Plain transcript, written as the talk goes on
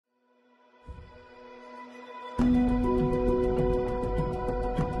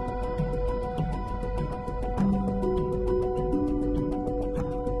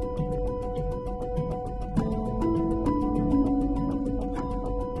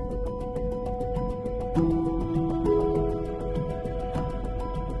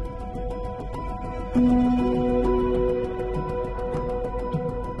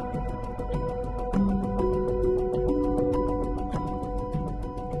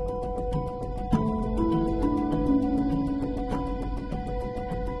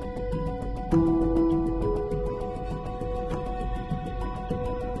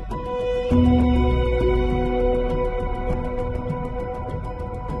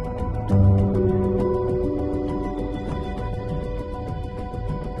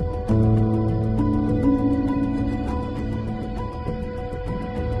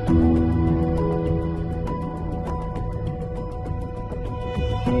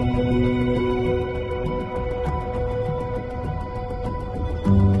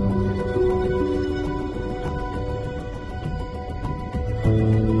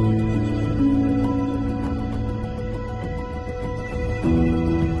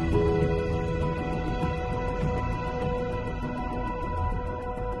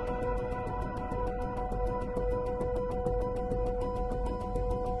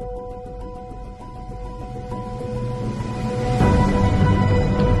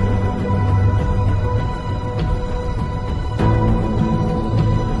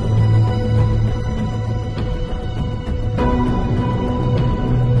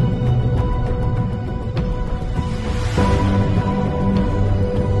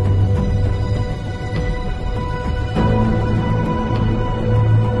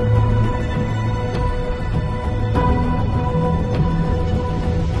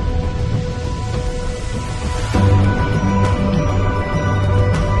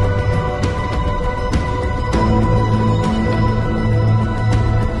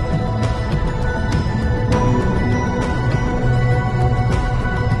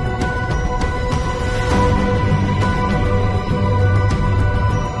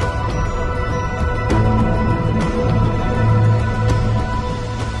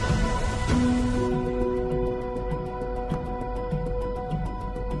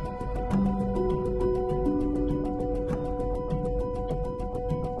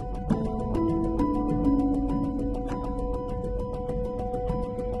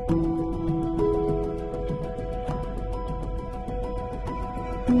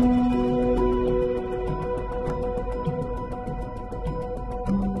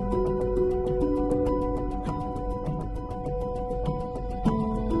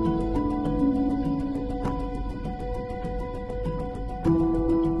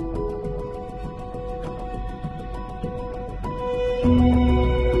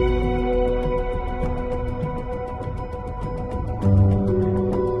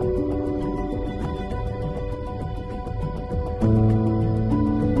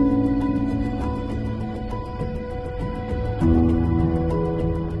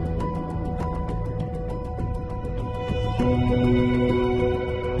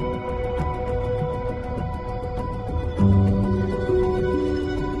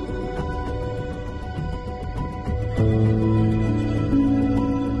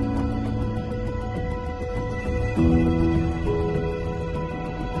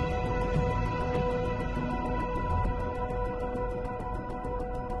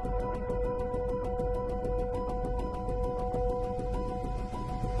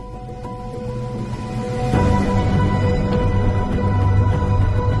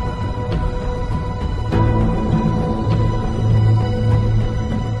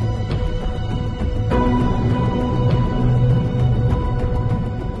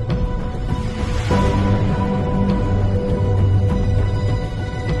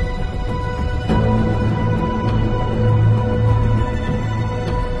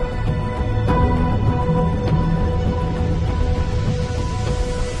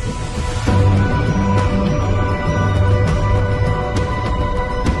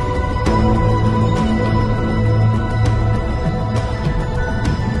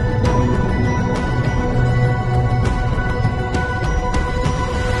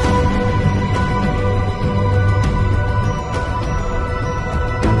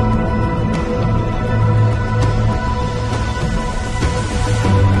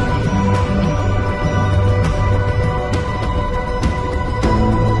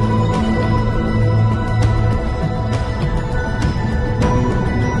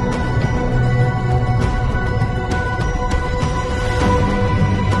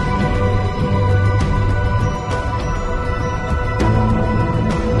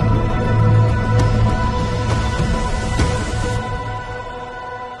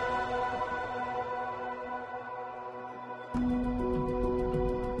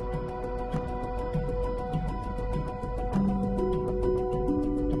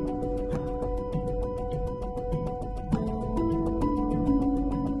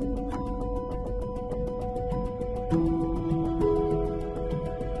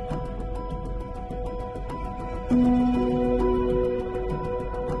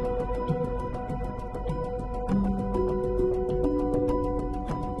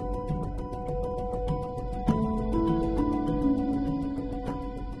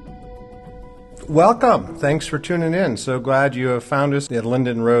Welcome. Thanks for tuning in. So glad you have found us at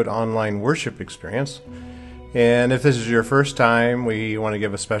Linden Road Online Worship Experience. And if this is your first time, we want to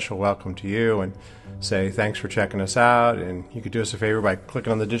give a special welcome to you and say thanks for checking us out. And you could do us a favor by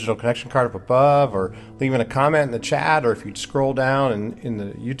clicking on the digital connection card up above or leaving a comment in the chat, or if you'd scroll down and in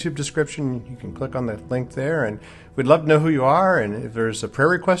the YouTube description, you can click on the link there. And we'd love to know who you are, and if there's a prayer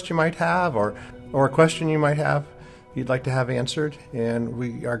request you might have or a question you might have you'd like to have answered. And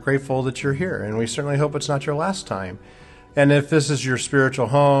we are grateful that you're here, and we certainly hope it's not your last time. And if this is your spiritual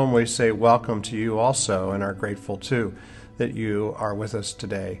home, we say welcome to you also, and are grateful too that you are with us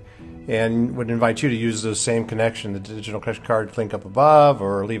today. And would invite you to use the same connection, the digital connection card link up above,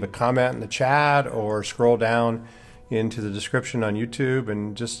 or leave a comment in the chat, or scroll down into the description on YouTube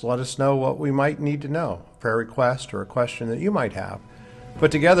and just let us know what we might need to know, a prayer request or a question that you might have.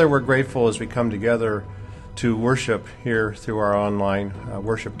 But together we're grateful as we come together to worship here through our online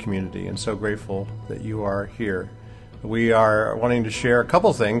worship community, and so grateful that you are here. We are wanting to share a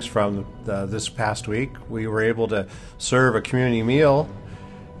couple things from this past week. We were able to serve a community meal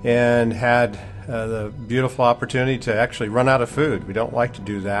and had the beautiful opportunity to actually run out of food. We don't like to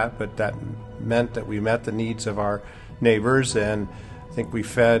do that, but that meant that we met the needs of our neighbors, and I think we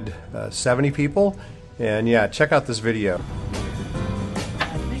fed 70 people. And yeah, check out this video.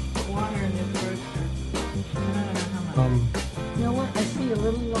 You know what? I see a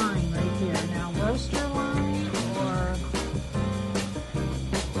little line right here. Now, roaster line or...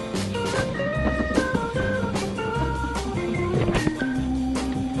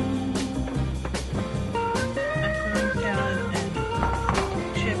 macaroni salad and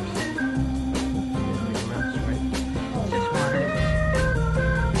chips. Just water.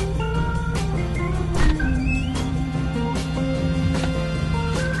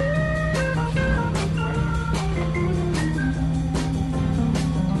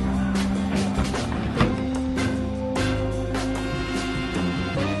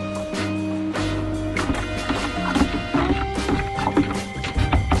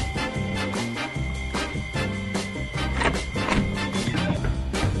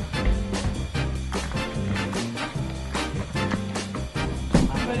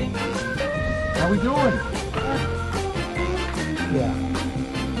 How we doing? Yeah.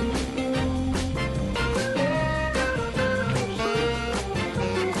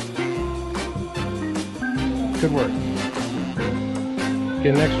 Good work.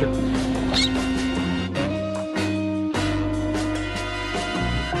 Get an extra.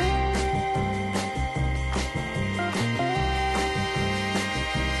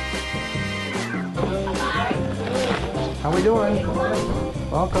 How we doing?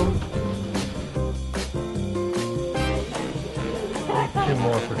 Welcome. Two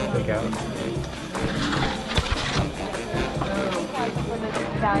more for takeout.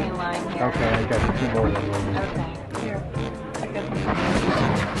 Italian line here. Okay, I got two more than one. Okay. Here. I got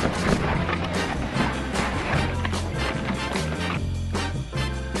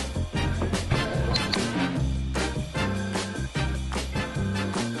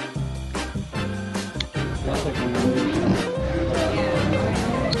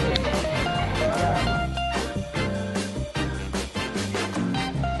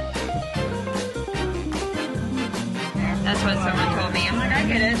That's what someone told me. I'm like, I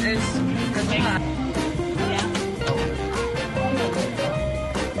get it. There's a lot.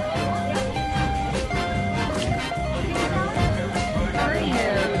 How are you?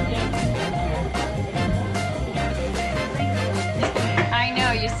 I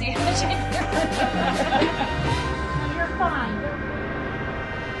know, you see how You're fine.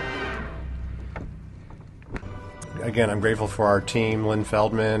 Again, I'm grateful for our team, Lynn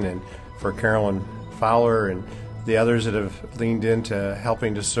Feldman, and for Carolyn Fowler and the others that have leaned into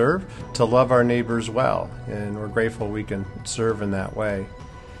helping to serve, to love our neighbors well. And we're grateful we can serve in that way.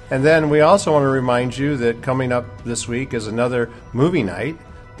 And then we also want to remind you that coming up this week is another movie night.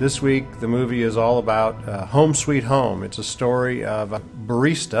 This week, the movie is all about Home Sweet Home. It's a story of a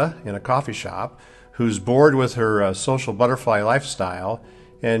barista in a coffee shop who's bored with her social butterfly lifestyle,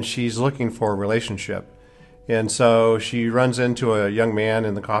 and she's looking for a relationship. And so she runs into a young man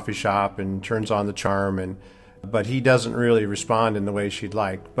in the coffee shop and turns on the charm, but he doesn't really respond in the way she'd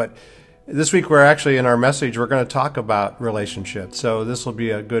like. But this week we're actually, in our message, we're going to talk about relationships. So this will be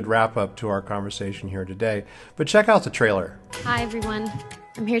a good wrap-up to our conversation here today. But check out the trailer. Hi, everyone.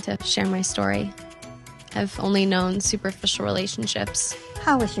 I'm here to share my story. I've only known superficial relationships.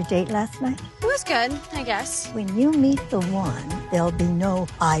 How was your date last night? It was good, I guess. When you meet the one, there'll be no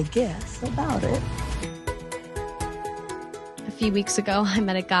I guess about it. A few weeks ago, I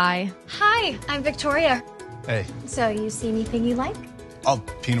met a guy. Hi, I'm Victoria. Hey. So, you see anything you like? Oh,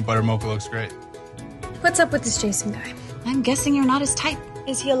 peanut butter mocha looks great. What's up with this Jason guy? I'm guessing you're not his type.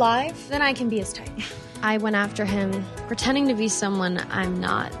 Is he alive? Then I can be his type. I went after him, pretending to be someone I'm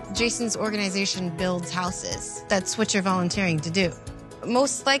not. Jason's organization builds houses. That's what you're volunteering to do.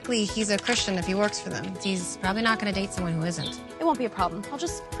 Most likely, he's a Christian if he works for them. He's probably not going to date someone who isn't. It won't be a problem. I'll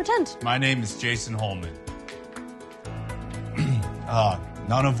just pretend. My name is Jason Holman.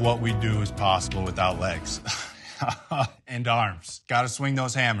 None of what we do is possible without legs. And arms. Gotta swing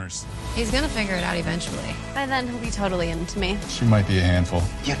those hammers. He's going to figure it out eventually. By then, he'll be totally into me. She might be a handful.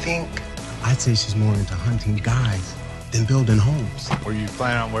 You think? I'd say she's more into hunting guys than building homes. Were you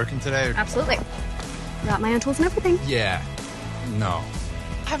planning on working today? Absolutely. Got my own tools and everything. Yeah. No.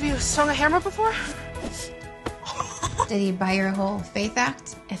 Have you swung a hammer before? Did he buy your whole faith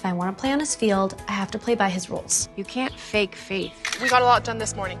act? If I want to play on his field, I have to play by his rules. You can't fake faith. We got a lot done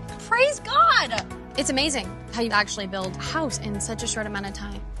this morning. Praise God! It's amazing how you actually build a house in such a short amount of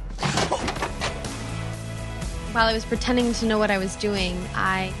time. While I was pretending to know what I was doing,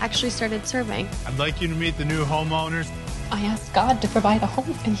 I actually started serving. I'd like you to meet the new homeowners. I asked God to provide a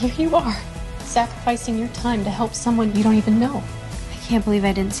home, and here you are, sacrificing your time to help someone you don't even know. I can't believe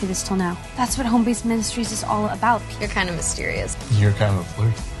I didn't see this till now. That's what Home-Based Ministries is all about. You're kind of mysterious. You're kind of a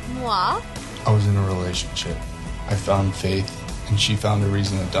flirt. Moi? I was in a relationship. I found faith, and she found a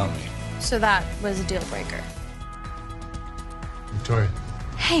reason to dump me. So that was a deal breaker. Victoria.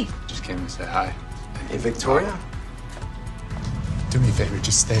 Hey. Just came to say hi. Hey, Victoria? Do me a favor,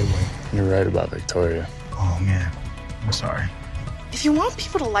 just stay away. You're right about Victoria. Oh, man. I'm sorry. If you want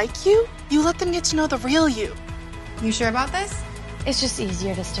people to like you, you let them get to know the real you. You sure about this? It's just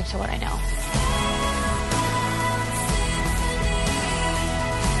easier to stick to what I know.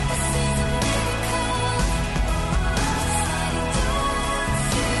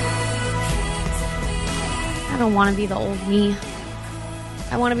 I don't want to be the old me.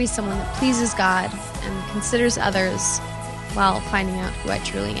 I want to be someone that pleases God and considers others while finding out who I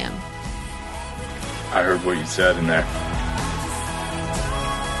truly am. I heard what you said in there.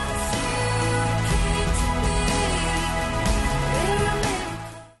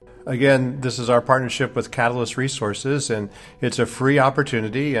 Again, this is our partnership with Catalyst Resources, and it's a free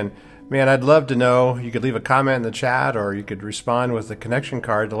opportunity. And man, I'd love to know. You could leave a comment in the chat, or you could respond with a connection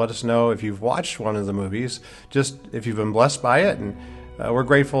card to let us know if you've watched one of the movies, just if you've been blessed by it. And we're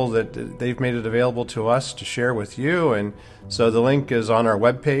grateful that they've made it available to us to share with you. And so the link is on our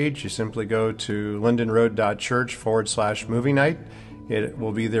webpage. You simply go to lindenroad.church/movie night. It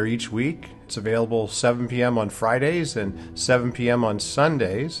will be there each week. It's available 7 p.m. on Fridays and 7 p.m. on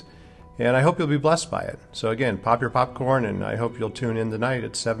Sundays. And I hope you'll be blessed by it. So again, pop your popcorn, and I hope you'll tune in tonight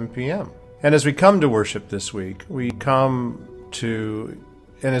at 7 p.m. And as we come to worship this week, we come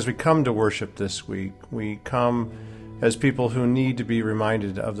as people who need to be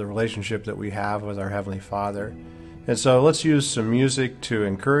reminded of the relationship that we have with our Heavenly Father. And so let's use some music to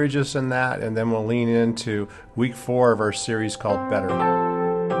encourage us in that, and then we'll lean into week 4 of our series called Better.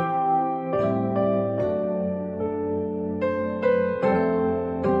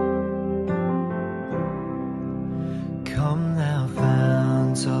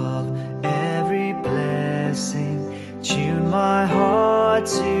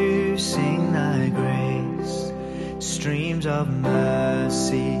 To sing thy grace, streams of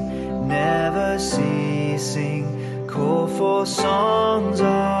mercy never ceasing, call for songs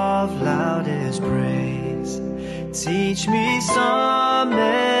of loudest praise. Teach me some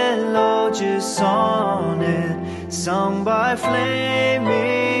melodious sonnet sung by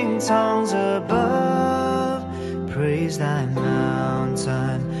flaming tongues above. Praise thy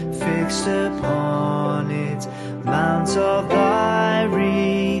mountain fixed upon it, mount of thy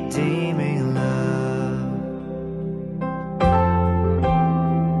redeeming love.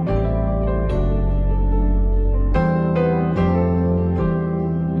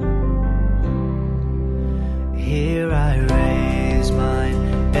 Here I raise mine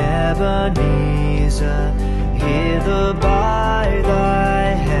Ebenezer, hither by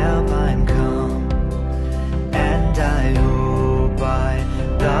thy help I'm come, and I hope by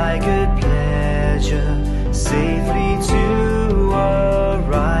thy good pleasure safely to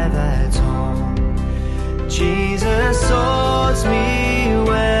arrive at home. Jesus sought me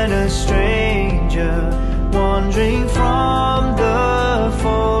when a stranger, wandering from the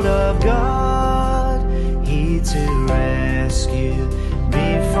fold of God, he to rescue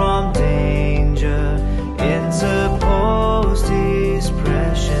me from danger interposed his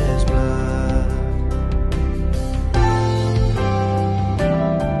precious blood.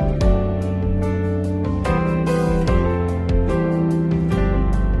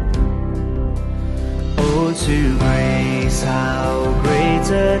 To grace, how great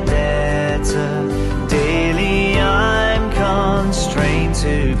a debtor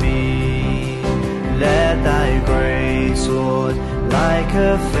to be. Let thy grace, Lord, like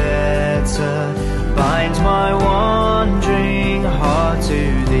a fetter, bind my wandering heart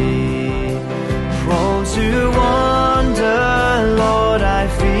to thee. Prone to wander, Lord, I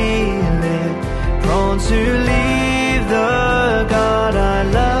feel it. Prone to leave the God I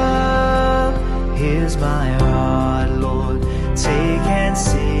love. Here's my heart, Lord, take and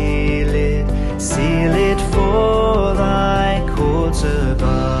seal it for thy courts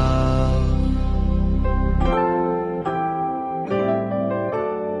above.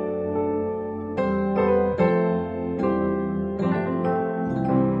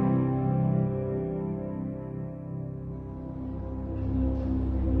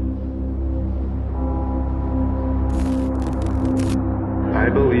 I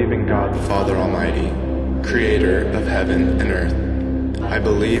believe in God the Father Almighty, creator of heaven and earth. I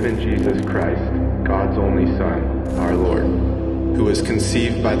believe in Jesus Christ, God's only Son, our Lord, who was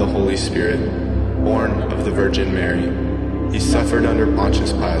conceived by the Holy Spirit, born of the Virgin Mary. He suffered under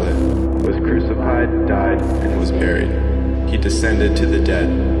Pontius Pilate, was crucified, died, and was buried. He descended to the dead.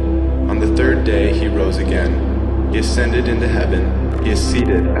 On the third day he rose again. He ascended into heaven. He is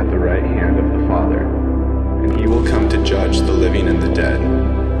seated at the right hand of the Father, and he will come to judge the living and the dead.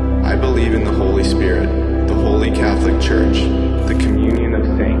 I believe in the Holy Spirit, the Holy Catholic Church, the communion of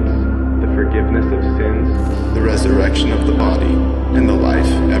saints, the forgiveness of sins, the resurrection of the body, and the life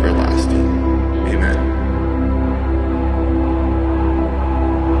everlasting. Amen.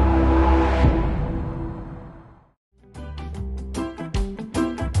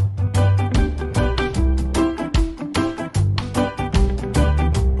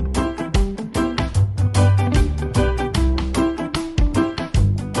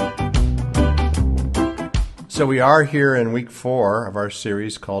 So we are here in week 4 of our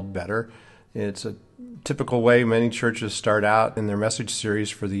series called Better. It's a typical way many churches start out in their message series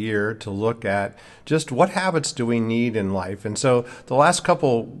for the year to look at just what habits do we need in life. And so the last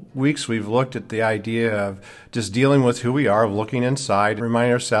couple weeks we've looked at the idea of just dealing with who we are, looking inside,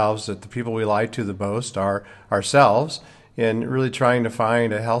 remind ourselves that the people we lie to the most are ourselves, and really trying to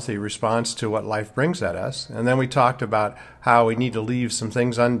find a healthy response to what life brings at us. And then we talked about how we need to leave some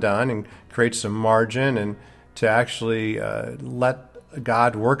things undone and create some margin and to actually let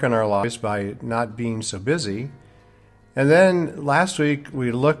God work in our lives by not being so busy. And then last week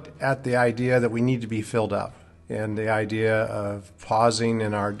we looked at the idea that we need to be filled up and the idea of pausing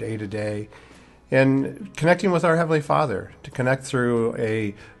in our day-to-day and connecting with our Heavenly Father, to connect through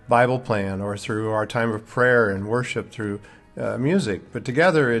a Bible plan or through our time of prayer and worship through music. But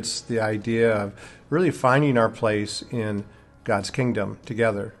together it's the idea of really finding our place in God's kingdom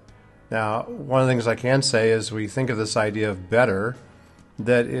together. Now, one of the things I can say is we think of this idea of better,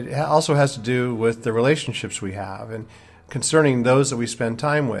 that it also has to do with the relationships we have and concerning those that we spend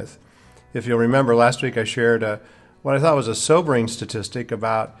time with. If you'll remember, last week I shared what I thought was a sobering statistic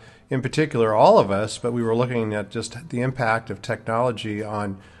about, in particular, all of us, but we were looking at just the impact of technology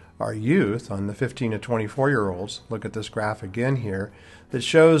on our youth, on the 15 to 24-year-olds. Look at this graph again here, that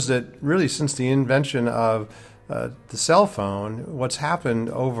shows that really since the invention of the cell phone, what's happened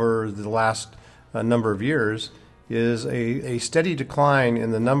over the last number of years is a steady decline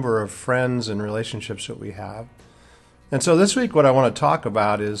in the number of friends and relationships that we have. And so this week what I want to talk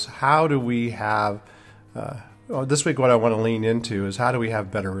about is how do we have, this week what I want to lean into is how do we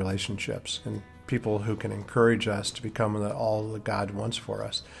have better relationships and people who can encourage us to become all that God wants for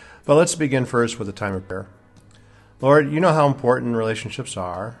us. But let's begin first with a time of prayer. Lord, you know how important relationships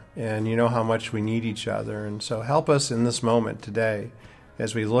are, and you know how much we need each other. And so help us in this moment today,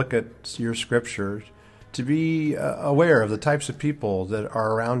 as we look at your scriptures, to be aware of the types of people that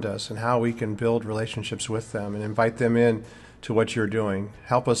are around us and how we can build relationships with them and invite them in to what you're doing.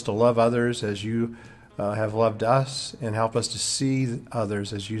 Help us to love others as you have loved us, and help us to see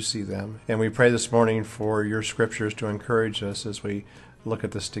others as you see them. And we pray this morning for your scriptures to encourage us as we look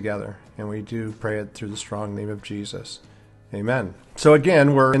at this together. And we do pray it through the strong name of Jesus. Amen. So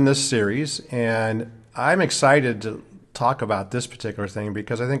again, we're in this series, and I'm excited to talk about this particular thing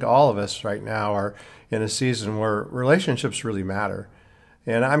because I think all of us right now are in a season where relationships really matter.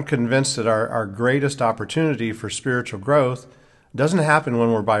 And I'm convinced that our greatest opportunity for spiritual growth doesn't happen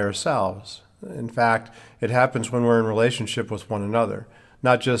when we're by ourselves. In fact, it happens when we're in relationship with one another,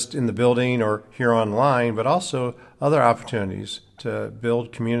 not just in the building or here online, but also other opportunities to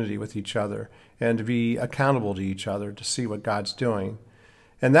build community with each other and to be accountable to each other, to see what God's doing.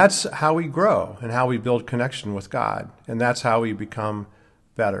 And that's how we grow and how we build connection with God. And that's how we become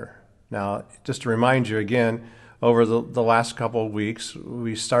better. Now, just to remind you again, over the last couple of weeks,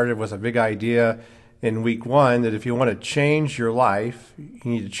 we started with a big idea in week 1 that if you want to change your life,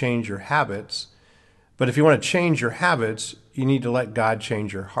 you need to change your habits. But if you want to change your habits, you need to let God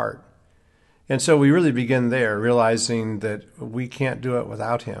change your heart. And so we really begin there, realizing that we can't do it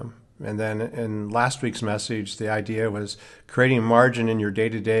without him. And then in last week's message, the idea was creating margin in your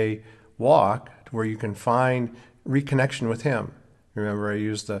day-to-day walk where you can find reconnection with him. Remember, I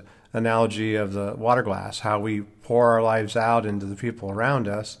used the analogy of the water glass, how we pour our lives out into the people around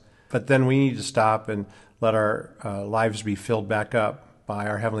us, but then we need to stop and let our lives be filled back up by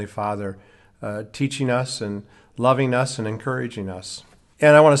our Heavenly Father teaching us and loving us and encouraging us.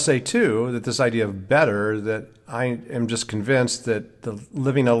 And I want to say, too, that this idea of better, that I am just convinced that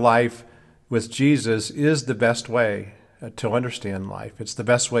living a life with Jesus is the best way to understand life. It's the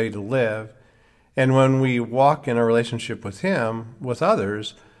best way to live. And when we walk in a relationship with him, with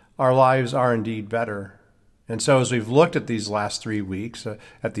others, our lives are indeed better. And so as we've looked at these last 3 weeks,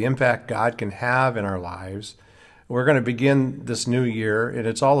 at the impact God can have in our lives, we're going to begin this new year, and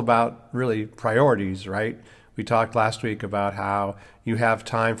it's all about really priorities, right? We talked last week about how you have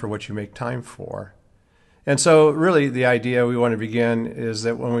time for what you make time for. And so really the idea we want to begin is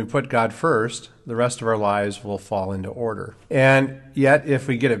that when we put God first, the rest of our lives will fall into order. And yet, if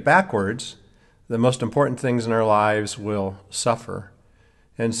we get it backwards, the most important things in our lives will suffer.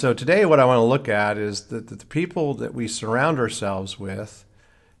 And so today what I want to look at is that the people that we surround ourselves with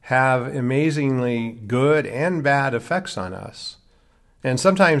have amazingly good and bad effects on us. And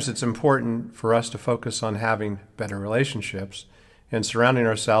sometimes it's important for us to focus on having better relationships and surrounding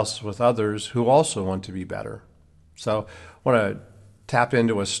ourselves with others who also want to be better. So I want to tap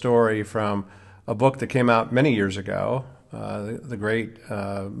into a story from a book that came out many years ago. The great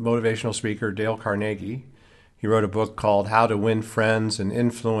motivational speaker Dale Carnegie. He wrote a book called How to Win Friends and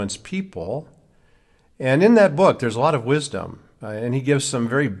Influence People. And in that book, there's a lot of wisdom. And he gives some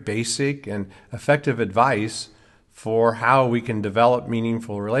very basic and effective advice for how we can develop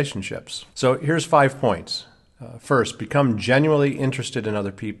meaningful relationships. So here's 5 points. First, become genuinely interested in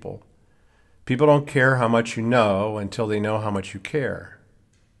other people. People don't care how much you know until they know how much you care.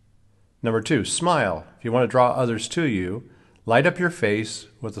 Number 2, smile. If you want to draw others to you, light up your face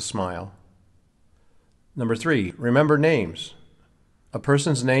with a smile. Number 3, remember names. A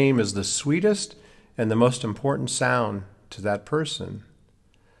person's name is the sweetest and the most important sound to that person.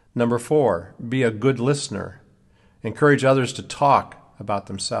 Number 4, be a good listener. Encourage others to talk about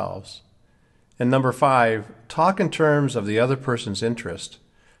themselves. And number 5, talk in terms of the other person's interest.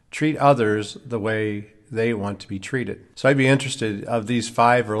 Treat others the way they want to be treated. So I'd be interested, of these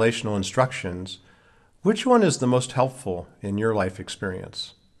 5 relational instructions, which one is the most helpful in your life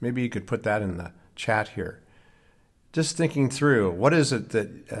experience? Maybe you could put that in the chat here. Just thinking through, what is it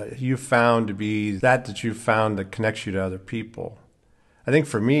that you found to be that you found that connects you to other people? I think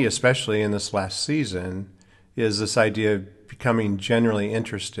for me, especially in this last season, is this idea of becoming genuinely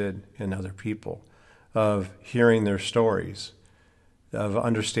interested in other people, of hearing their stories, of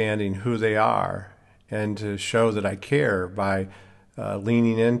understanding who they are, and to show that I care by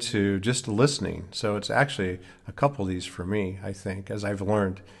leaning into just listening. So it's actually a couple of these for me, I think, as I've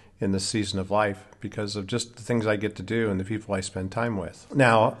learned in this season of life because of just the things I get to do and the people I spend time with.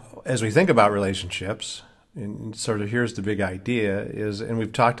 Now, as we think about relationships, and sort of here's the big idea is, and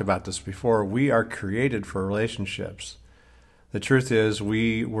we've talked about this before, we are created for relationships. The truth is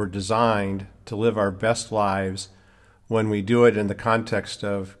we were designed to live our best lives when we do it in the context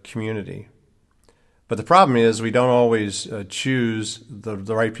of community. But the problem is we don't always choose the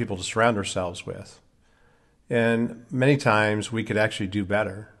right people to surround ourselves with. And many times we could actually do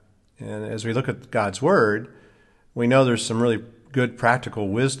better. And as we look at God's Word, we know there's some really good practical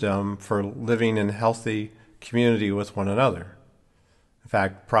wisdom for living in healthy community with one another. In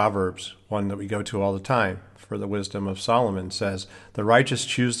fact, Proverbs, one that we go to all the time for the wisdom of Solomon, says, "The righteous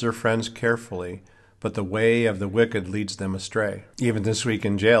choose their friends carefully, but the way of the wicked leads them astray." Even this week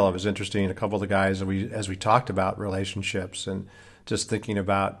in jail, it was interesting, a couple of the guys, as we talked about relationships and just thinking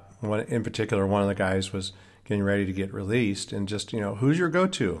about, in particular, one of the guys was getting ready to get released, and just, who's your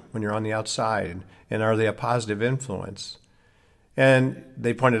go-to when you're on the outside, and are they a positive influence? And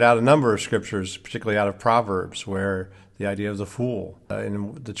they pointed out a number of scriptures, particularly out of Proverbs, where the idea of the fool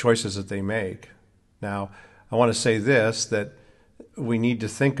and the choices that they make. Now, I want to say this, that we need to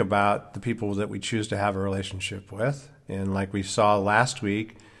think about the people that we choose to have a relationship with. And like we saw last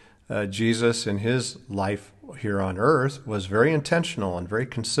week, Jesus in his life here on earth was very intentional and very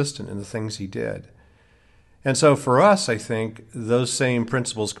consistent in the things he did. And so for us, I think those same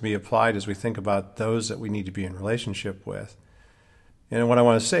principles can be applied as we think about those that we need to be in relationship with. And what I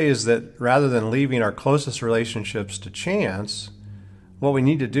want to say is that rather than leaving our closest relationships to chance, what we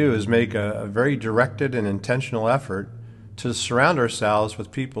need to do is make a very directed and intentional effort to surround ourselves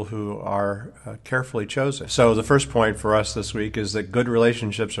with people who are carefully chosen. So the first point for us this week is that good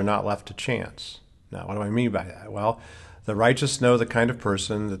relationships are not left to chance. Now, what do I mean by that? Well, the righteous know the kind of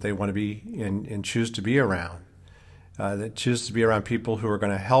person that they want to be and choose to be around. That choose to be around people who are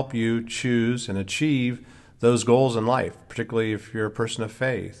going to help you choose and achieve those goals in life, particularly if you're a person of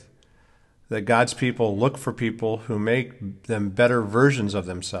faith. That God's people look for people who make them better versions of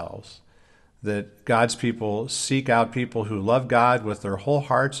themselves. That God's people seek out people who love God with their whole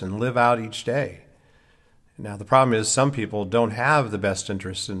hearts and live out each day. Now, the problem is some people don't have the best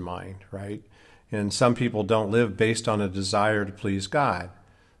interests in mind, right? And some people don't live based on a desire to please God.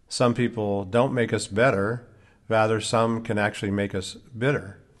 Some people don't make us better. Rather, some can actually make us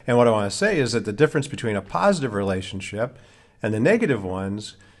bitter. And what I want to say is that the difference between a positive relationship and the negative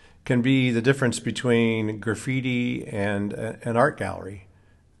ones can be the difference between graffiti and an art gallery.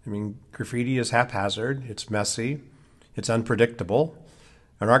 I mean, graffiti is haphazard, it's messy, it's unpredictable.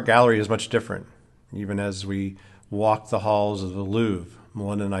 An art gallery is much different. Even as we walked the halls of the Louvre,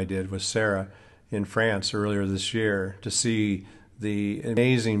 Melinda and I did with Sarah in France earlier this year, to see the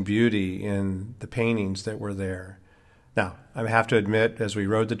amazing beauty in the paintings that were there. Now, I have to admit, as we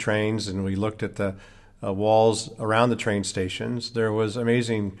rode the trains and we looked at the walls around the train stations, there was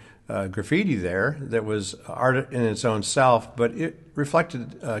amazing graffiti there that was art in its own self, but it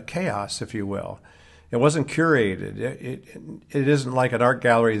reflected chaos, if you will. It wasn't curated. It isn't like an art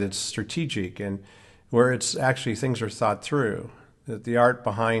gallery that's strategic and where it's actually things are thought through. That the art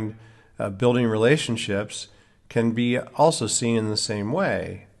behind building relationships can be also seen in the same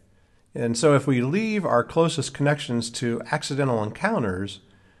way. And so if we leave our closest connections to accidental encounters,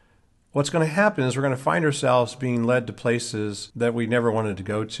 what's going to happen is we're going to find ourselves being led to places that we never wanted to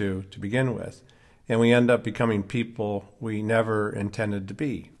go to begin with. And we end up becoming people we never intended to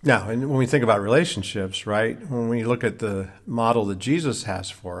be. Now, and when we think about relationships, right, when we look at the model that Jesus has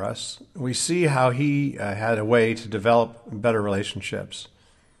for us, we see how he had a way to develop better relationships.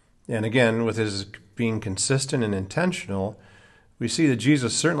 And again, with his being consistent and intentional, we see that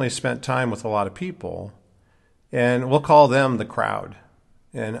Jesus certainly spent time with a lot of people, and we'll call them the crowd.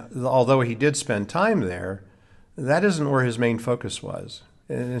 And although he did spend time there, that isn't where his main focus was.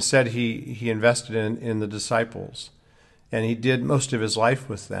 And instead, he invested in the disciples, and he did most of his life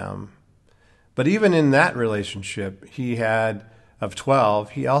with them. But even in that relationship, he had, of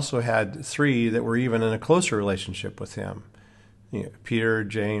 12, he also had 3 that were even in a closer relationship with him, Peter,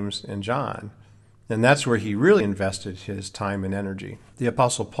 James, and John. And that's where he really invested his time and energy. The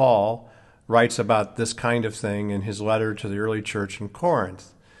Apostle Paul writes about this kind of thing in his letter to the early church in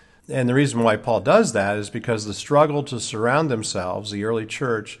Corinth. And the reason why Paul does that is because the struggle to surround themselves, the early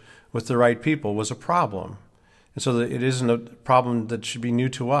church, with the right people was a problem. And so it isn't a problem that should be new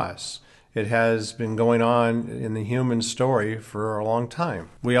to us. It has been going on in the human story for a long time.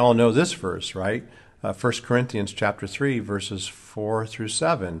 We all know this verse, right? 1 Corinthians chapter 3, verses 4 through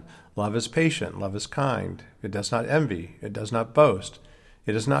 7. Love is patient, love is kind. It does not envy, it does not boast.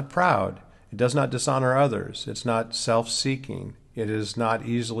 It is not proud, it does not dishonor others. It's not self-seeking. It is not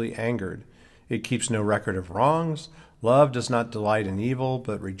easily angered. It keeps no record of wrongs. Love does not delight in evil,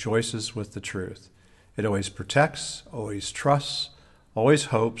 but rejoices with the truth. It always protects, always trusts, always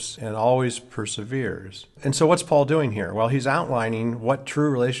hopes, and always perseveres. And so what's Paul doing here? Well, he's outlining what true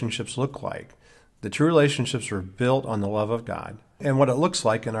relationships look like. The true relationships are built on the love of God and what it looks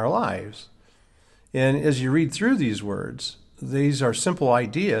like in our lives. And as you read through these words, these are simple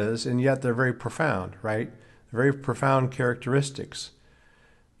ideas, and yet they're very profound, right? Very profound characteristics.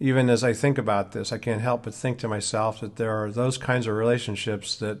 Even as I think about this, I can't help but think to myself that there are those kinds of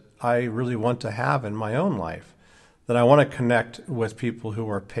relationships that I really want to have in my own life, that I want to connect with people who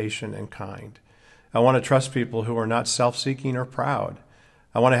are patient and kind. I want to trust people who are not self-seeking or proud.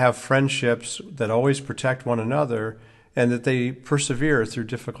 I want to have friendships that always protect one another and that they persevere through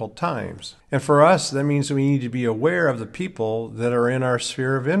difficult times. And for us, that means we need to be aware of the people that are in our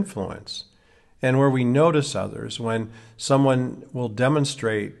sphere of influence. And where we notice others, when someone will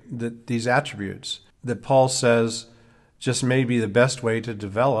demonstrate that these attributes that Paul says just may be the best way to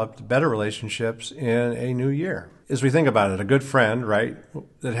develop better relationships in a new year. As we think about it, a good friend, right,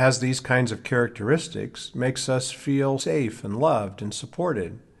 that has these kinds of characteristics makes us feel safe and loved and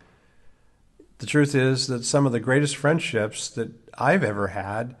supported. The truth is that some of the greatest friendships that I've ever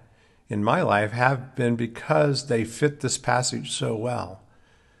had in my life have been because they fit this passage so well.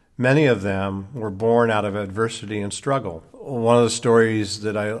 Many of them were born out of adversity and struggle. One of the stories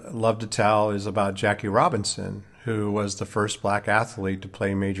that I love to tell is about Jackie Robinson, who was the first black athlete to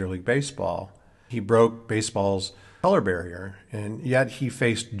play Major League Baseball. He broke baseball's color barrier, and yet he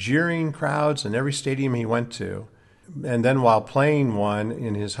faced jeering crowds in every stadium he went to. And then while playing one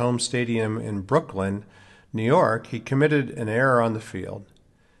in his home stadium in Brooklyn, New York, he committed an error on the field.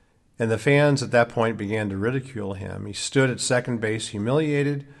 And the fans at that point began to ridicule him. He stood at second base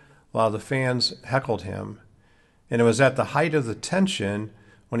humiliated while the fans heckled him. And it was at the height of the tension,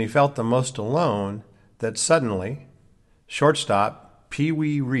 when he felt the most alone, that suddenly shortstop Pee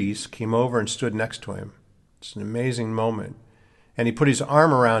Wee Reese came over and stood next to him. It's an amazing moment. And he put his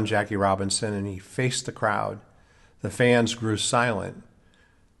arm around Jackie Robinson and he faced the crowd. The fans grew silent.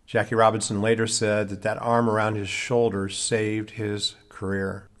 Jackie Robinson later said that arm around his shoulders saved his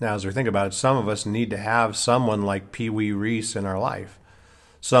career. Now, as we think about it, some of us need to have someone like Pee Wee Reese in our life.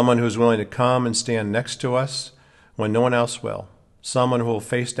 Someone who's willing to come and stand next to us when no one else will. Someone who will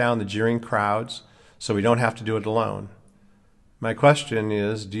face down the jeering crowds so we don't have to do it alone. My question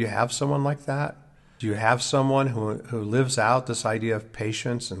is, do you have someone like that? Do you have someone who lives out this idea of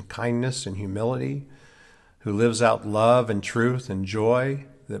patience and kindness and humility, who lives out love and truth and joy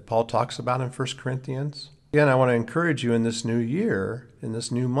that Paul talks about in 1 Corinthians? Again, I want to encourage you in this new year, in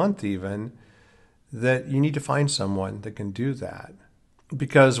this new month even, that you need to find someone that can do that.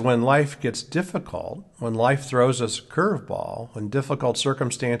 Because when life gets difficult, when life throws us a curveball, when difficult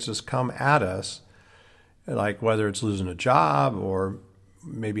circumstances come at us, like whether it's losing a job or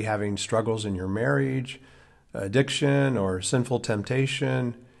maybe having struggles in your marriage, addiction or sinful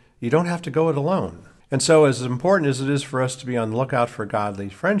temptation, you don't have to go it alone. And so as important as it is for us to be on the lookout for godly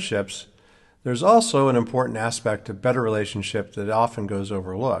friendships, there's also an important aspect of better relationship that often goes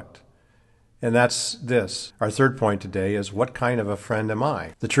overlooked. And that's this. Our third point today is, what kind of a friend am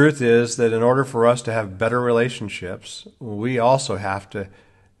I? The truth is that in order for us to have better relationships, we also have to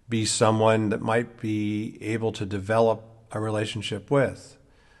be someone that might be able to develop a relationship with,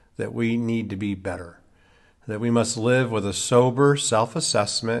 that we need to be better, that we must live with a sober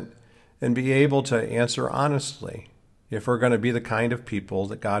self-assessment and be able to answer honestly if we're going to be the kind of people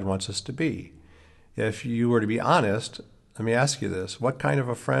that God wants us to be. If you were to be honest, let me ask you this: what kind of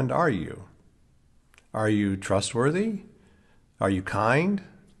a friend are you? Are you trustworthy? Are you kind?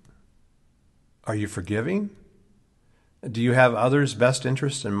 Are you forgiving? Do you have others' best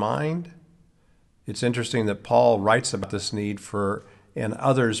interests in mind? It's interesting that Paul writes about this need for an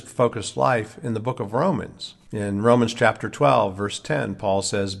others-focused life in the book of Romans. In Romans chapter 12, verse 10, Paul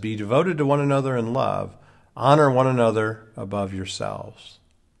says, "Be devoted to one another in love. Honor one another above yourselves."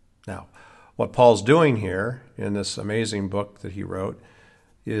 Now, what Paul's doing here in this amazing book that he wrote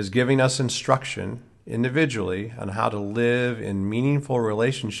is giving us instruction individually on how to live in meaningful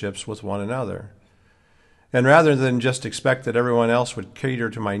relationships with one another. And rather than just expect that everyone else would cater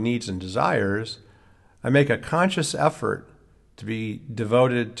to my needs and desires, I make a conscious effort to be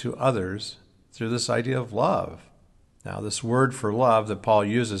devoted to others through this idea of love. Now, this word for love that Paul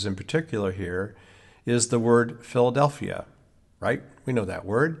uses in particular here is the word Philadelphia, right? We know that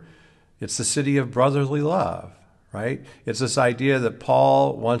word. It's the city of brotherly love, right? It's this idea that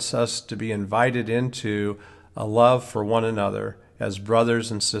Paul wants us to be invited into a love for one another as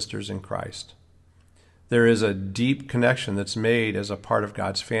brothers and sisters in Christ. There is a deep connection that's made as a part of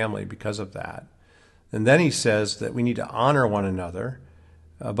God's family because of that. And then he says that we need to honor one another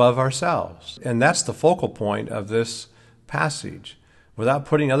above ourselves. And that's the focal point of this passage. Without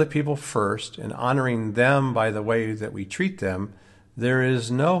putting other people first and honoring them by the way that we treat them, there is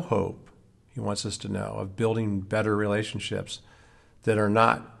no hope, he wants us to know, of building better relationships that are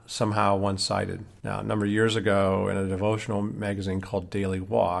not somehow one-sided. Now, a number of years ago in a devotional magazine called Daily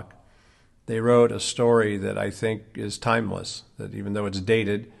Walk, they wrote a story that I think is timeless, that even though it's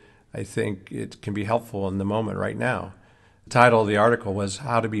dated, I think it can be helpful in the moment right now. The title of the article was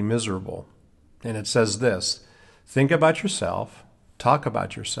 "How to Be Miserable." And it says this: think about yourself, talk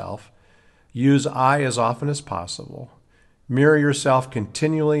about yourself, use I as often as possible, mirror yourself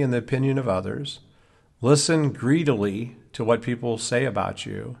continually in the opinion of others, listen greedily to what people say about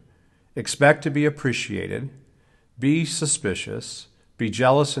you, expect to be appreciated, be suspicious, be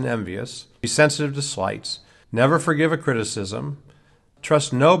jealous and envious, be sensitive to slights, never forgive a criticism,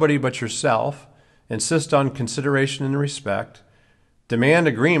 trust nobody but yourself, insist on consideration and respect, demand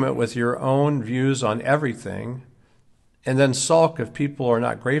agreement with your own views on everything, and then sulk if people are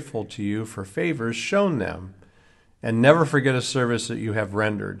not grateful to you for favors shown them, and never forget a service that you have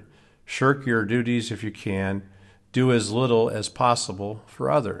rendered. Shirk your duties if you can. Do as little as possible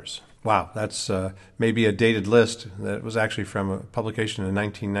for others. Wow, that's maybe a dated list that was actually from a publication in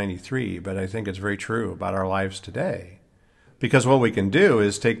 1993, but I think it's very true about our lives today. Because what we can do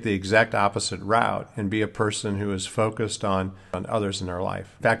is take the exact opposite route and be a person who is focused on others in their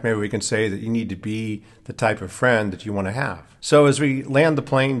life. In fact, maybe we can say that you need to be the type of friend that you want to have. So as we land the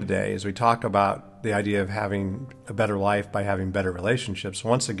plane today, as we talk about the idea of having a better life by having better relationships,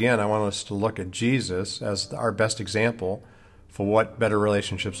 once again, I want us to look at Jesus as our best example for what better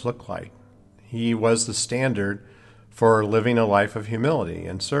relationships look like. He was the standard for living a life of humility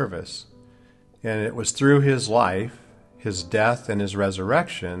and service. And it was through his life, his death, and his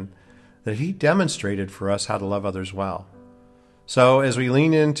resurrection that he demonstrated for us how to love others well. So as we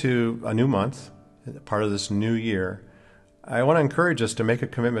lean into a new month, part of this new year, I want to encourage us to make a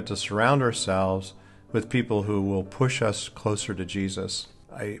commitment to surround ourselves with people who will push us closer to Jesus.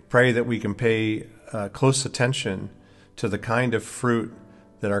 I pray that we can pay close attention to the kind of fruit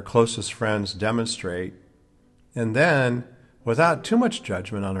that our closest friends demonstrate, and then, without too much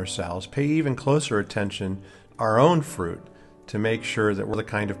judgment on ourselves, pay even closer attention to our own fruit to make sure that we're the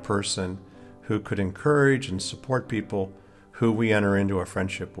kind of person who could encourage and support people who we enter into a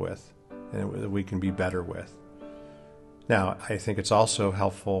friendship with and that we can be better with. Now, I think it's also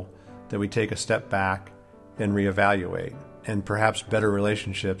helpful that we take a step back and reevaluate, and perhaps better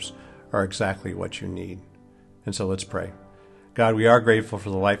relationships are exactly what you need. And so let's pray. God, we are grateful for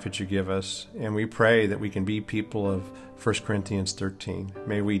the life that you give us, and we pray that we can be people of 1 Corinthians 13.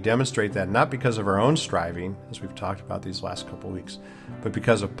 May we demonstrate that not because of our own striving, as we've talked about these last couple of weeks, but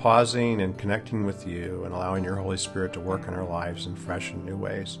because of pausing and connecting with you and allowing your Holy Spirit to work in our lives in fresh and new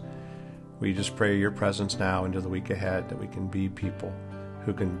ways. We just pray your presence now into the week ahead, that we can be people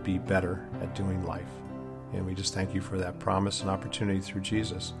who can be better at doing life. And we just thank you for that promise and opportunity through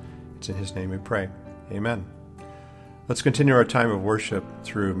Jesus. It's in his name we pray. Amen. Let's continue our time of worship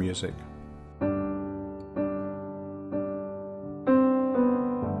through music.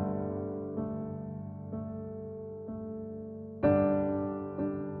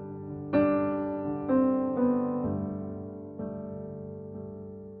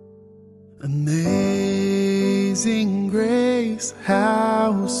 Amazing grace,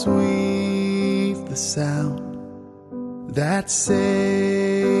 how sweet the sound that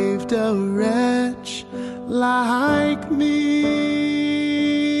saved a wretch like me.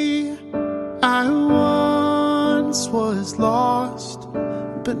 I once was lost,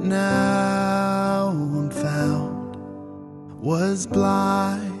 but now I'm found. Was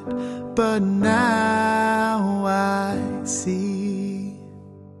blind, but now I see.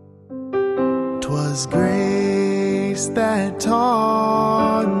 'Twas grace that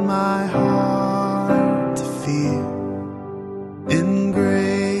taught my heart to fear. In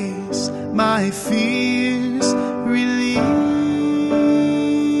grace, my fears relieved.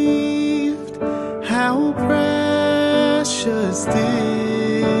 How precious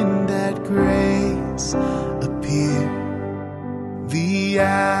did that grace appear, the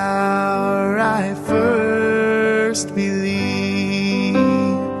hour I first believed.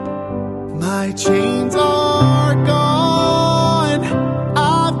 My chains are gone,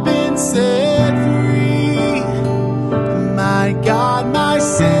 I've been set free. My God, my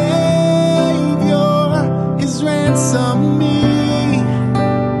Savior is ransomed me.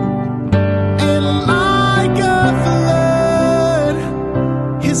 And like a flood,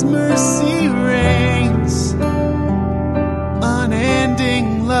 his mercy reigns.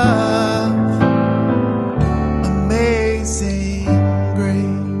 Unending love, amazing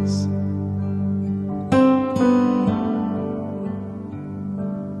grace.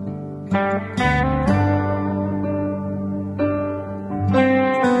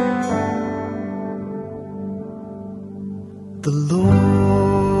 The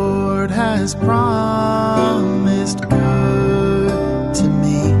Lord has promised good to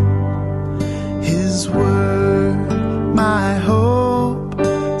me. His word, my hope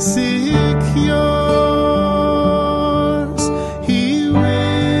secures. He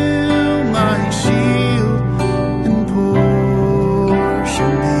will my shield and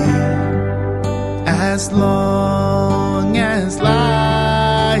portion be, as long as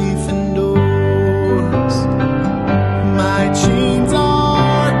life endures. My chains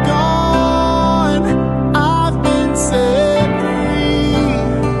are gone, I've been set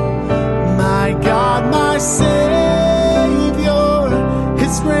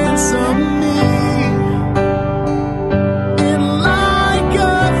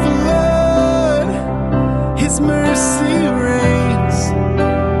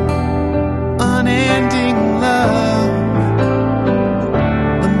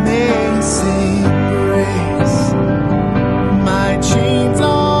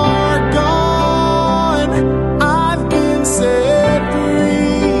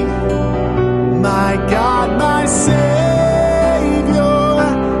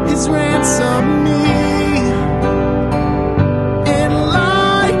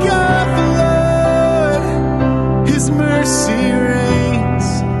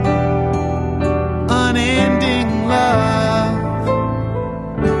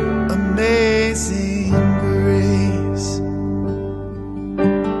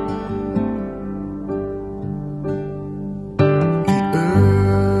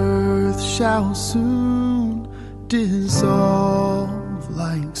I'll soon dissolve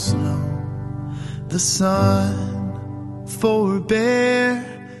like snow. The sun forbear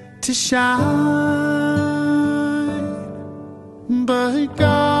to shine, but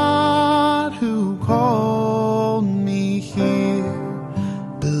God who called me here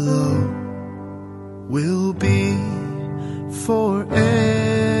below will be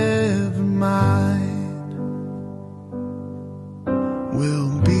forever mine,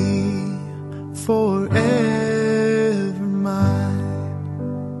 will be forever mine.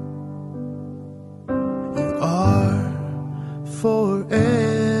 You are forever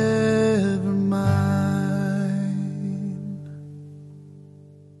mine.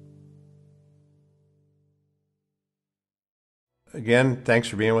 Again, thanks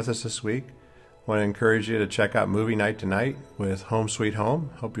for being with us this week. I want to encourage you to check out Movie Night tonight with Home Sweet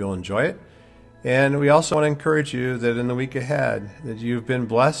Home. Hope you'll enjoy it. And we also want to encourage you that in the week ahead, that you've been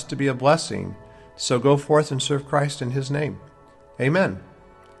blessed to be a blessing. So go forth and serve Christ in His name. Amen.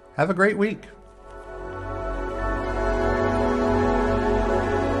 Have a great week.